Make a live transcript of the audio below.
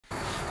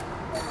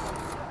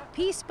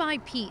Piece by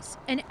piece,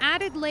 an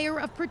added layer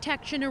of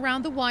protection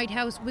around the White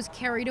House was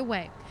carried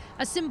away.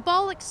 A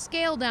symbolic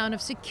scale down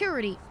of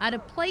security at a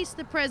place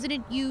the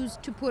president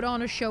used to put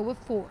on a show of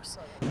force.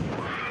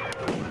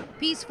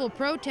 Peaceful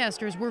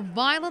protesters were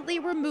violently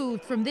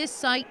removed from this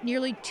site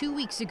nearly 2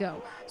 weeks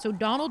ago so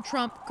Donald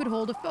Trump could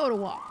hold a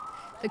photo op.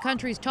 The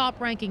country's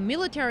top-ranking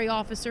military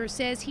officer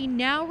says he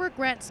now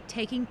regrets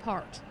taking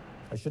part.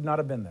 I should not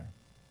have been there.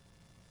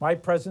 My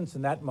presence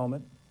in that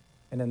moment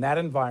and in that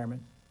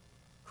environment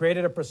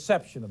created a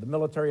perception of the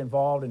military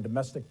involved in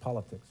domestic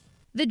politics.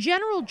 The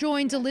general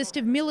joins a list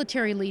of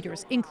military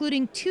leaders,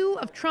 including 2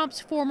 of Trump's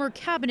former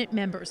cabinet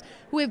members,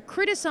 who have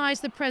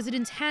criticized the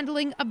president's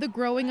handling of the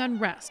growing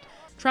unrest.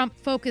 Trump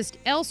focused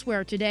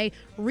elsewhere today,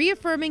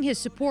 reaffirming his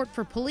support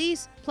for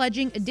police,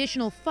 pledging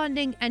additional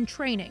funding and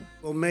training.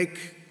 We'll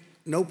make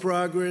no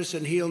progress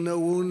and heal no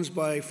wounds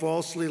by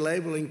falsely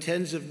labeling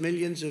tens of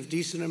millions of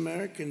decent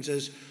Americans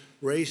as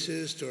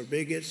racist or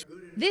bigots.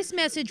 This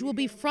message will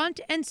be front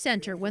and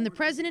center when the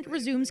president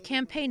resumes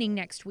campaigning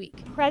next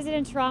week.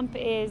 President Trump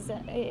is,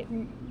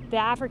 the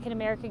African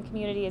American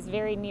community is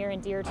very near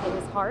and dear to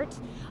his heart.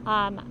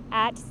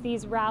 At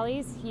these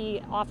rallies,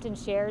 he often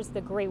shares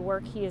the great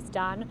work he has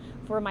done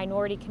for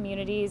minority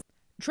communities.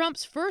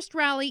 Trump's first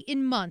rally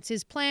in months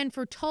is planned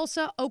for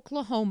Tulsa,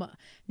 Oklahoma.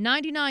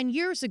 99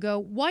 years ago,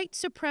 white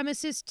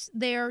supremacists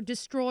there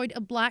destroyed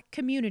a black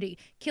community,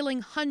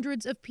 killing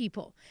hundreds of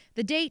people.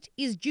 The date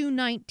is June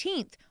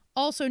 19th,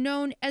 also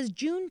known as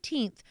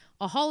Juneteenth,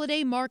 a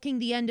holiday marking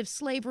the end of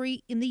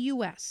slavery in the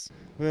U.S.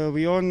 Well,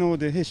 we all know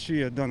the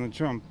history of Donald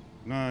Trump,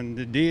 and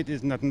the date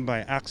is nothing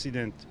by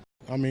accident.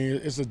 I mean,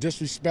 it's a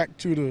disrespect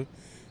to the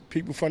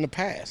people from the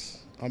past.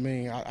 I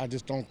mean, I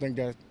just don't think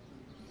that.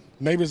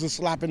 Maybe it's a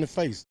slap in the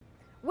face.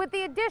 With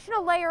the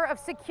additional layer of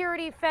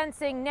security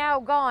fencing now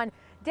gone,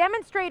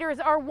 demonstrators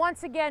are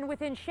once again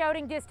within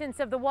shouting distance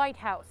of the White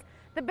House.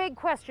 The big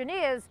question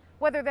is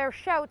whether their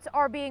shouts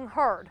are being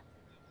heard.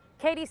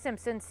 Katie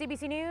Simpson,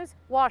 CBC News,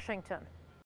 Washington.